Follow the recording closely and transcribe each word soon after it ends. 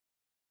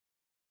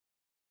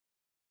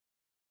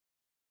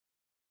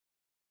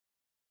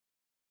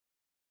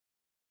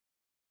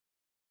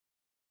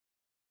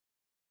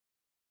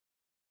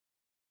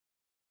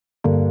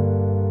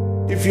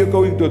If you're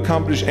going to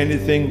accomplish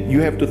anything,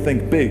 you have to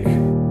think big.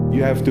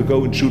 You have to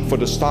go and shoot for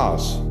the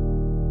stars.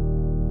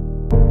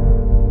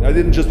 I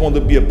didn't just want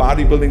to be a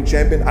bodybuilding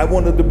champion, I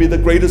wanted to be the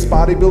greatest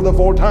bodybuilder of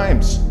all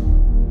times.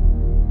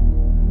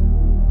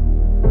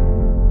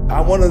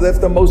 I wanted to have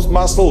the most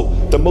muscle,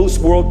 the most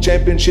world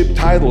championship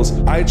titles.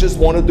 I just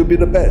wanted to be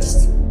the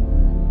best.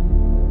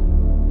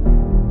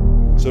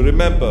 So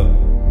remember,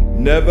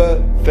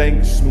 never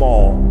think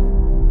small,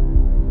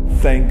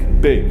 think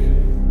big.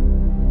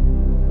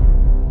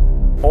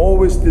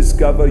 Always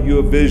discover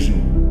your vision.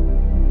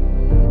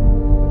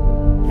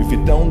 If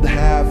you don't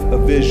have a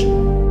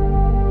vision,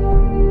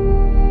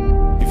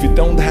 if you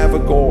don't have a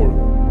goal,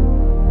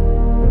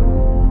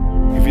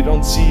 if you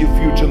don't see your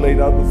future laid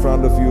out in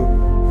front of you,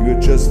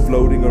 you're just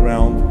floating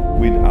around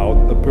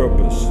without a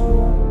purpose.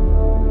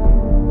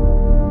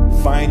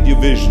 Find your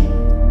vision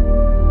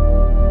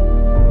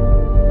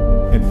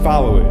and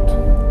follow it.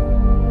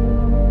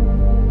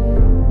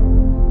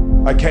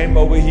 I came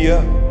over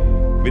here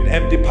with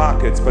empty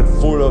pockets, but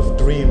full of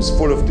dreams,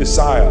 full of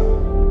desire.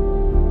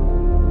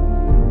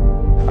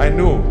 I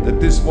knew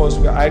that this was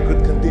where I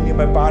could continue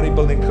my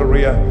bodybuilding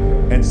career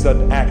and start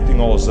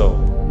acting also.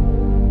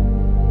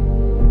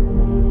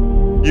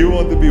 You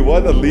want to be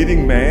what? A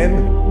leading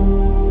man?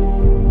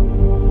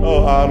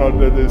 Oh, Arnold,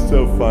 that is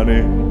so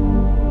funny.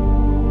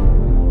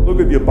 Look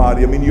at your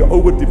body. I mean, you're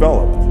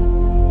overdeveloped.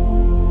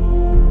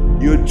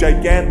 You're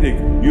gigantic.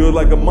 You're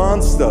like a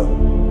monster.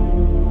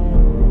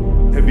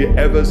 Have you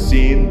ever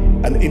seen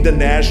an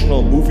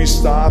international movie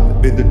star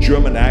with a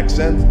German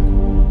accent?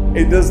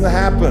 It doesn't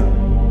happen.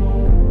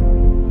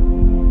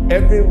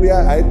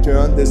 Everywhere I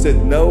turned, they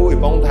said, no, it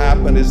won't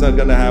happen, it's not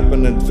gonna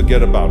happen, and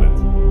forget about it.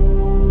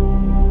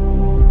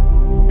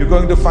 You're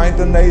going to find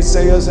the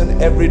naysayers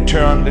in every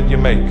turn that you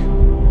make.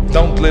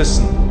 Don't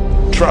listen,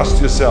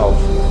 trust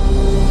yourself.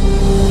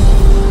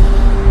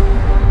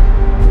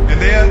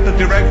 And there the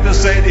director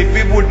said, if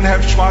we wouldn't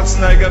have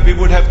Schwarzenegger, we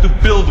would have to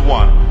build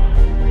one.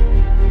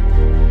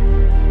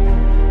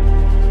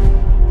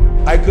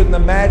 I couldn't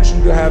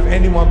imagine to have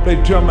anyone play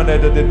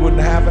Terminator that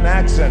wouldn't have an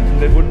accent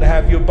and that wouldn't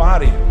have your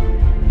body.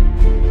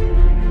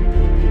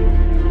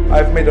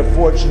 I've made a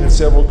fortune in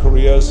several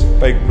careers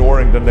by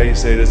ignoring the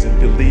naysayers and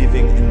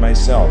believing in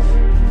myself.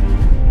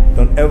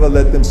 Don't ever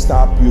let them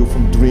stop you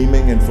from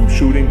dreaming and from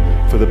shooting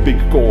for the big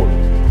goal.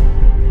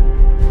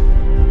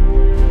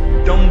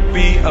 Don't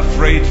be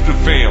afraid to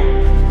fail.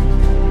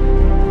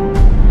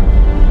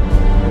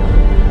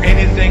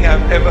 Anything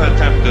I've ever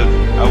attempted,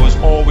 I was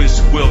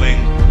always willing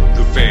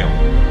to fail.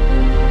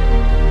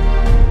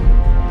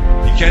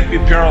 You can't be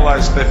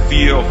paralyzed by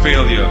fear of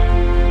failure,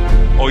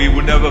 or you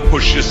will never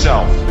push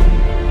yourself.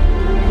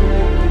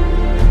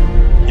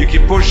 You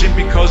keep pushing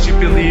because you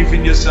believe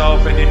in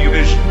yourself and in your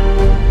vision.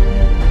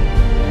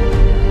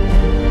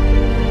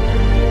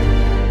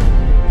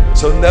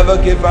 So never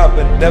give up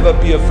and never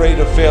be afraid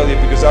of failure,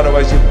 because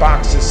otherwise you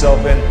box yourself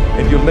in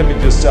and you limit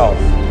yourself.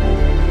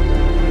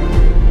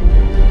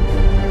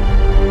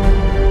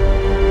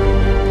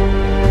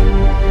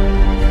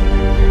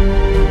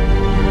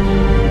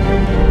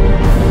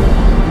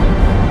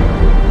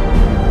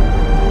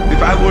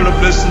 If I would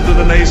have listened to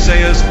the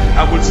naysayers,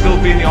 I would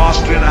still be in the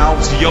Austrian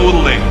Alps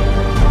yodeling.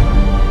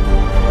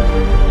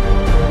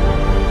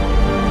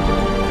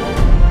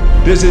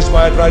 This is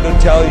why I try to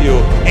tell you,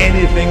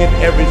 anything and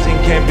everything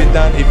can be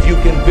done if you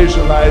can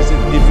visualize it,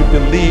 if you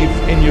believe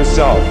in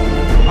yourself.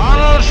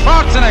 Arnold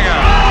Schwarzenegger!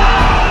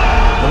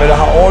 No matter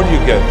how old you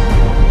get,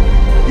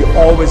 you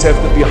always have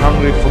to be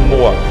hungry for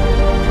more.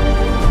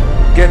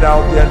 Get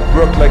out there and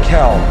work like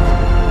hell.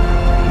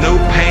 No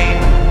pain,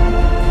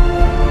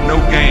 no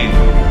gain.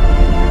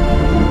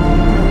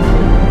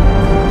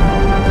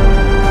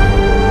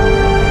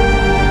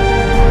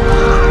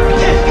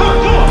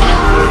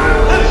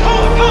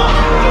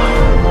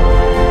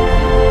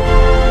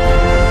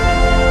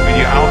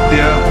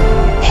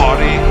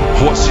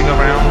 Horsing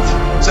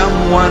around,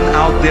 someone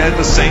out there at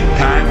the same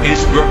time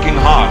is working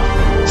hard.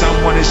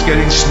 Someone is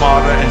getting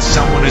smarter and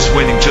someone is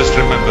winning. Just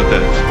remember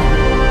that.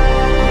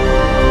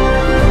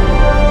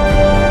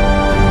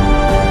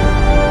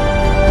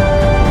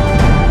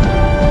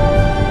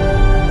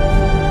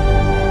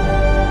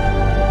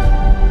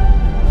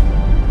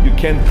 You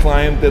can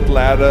climb that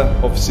ladder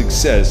of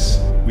success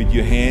with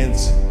your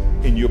hands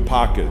in your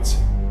pockets.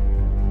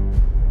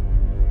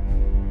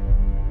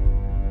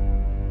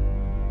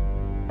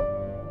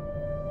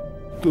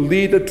 To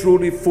lead a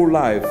truly full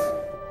life,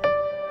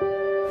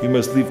 you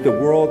must leave the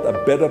world a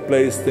better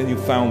place than you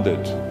found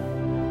it.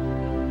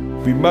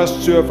 We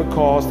must serve a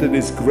cause that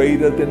is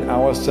greater than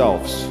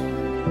ourselves.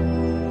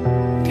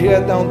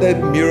 Tear down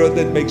that mirror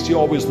that makes you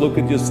always look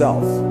at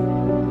yourself.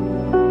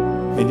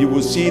 And you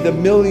will see the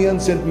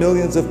millions and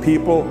millions of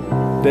people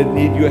that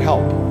need your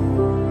help.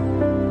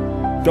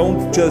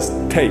 Don't just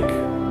take.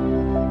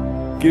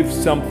 Give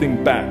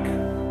something back.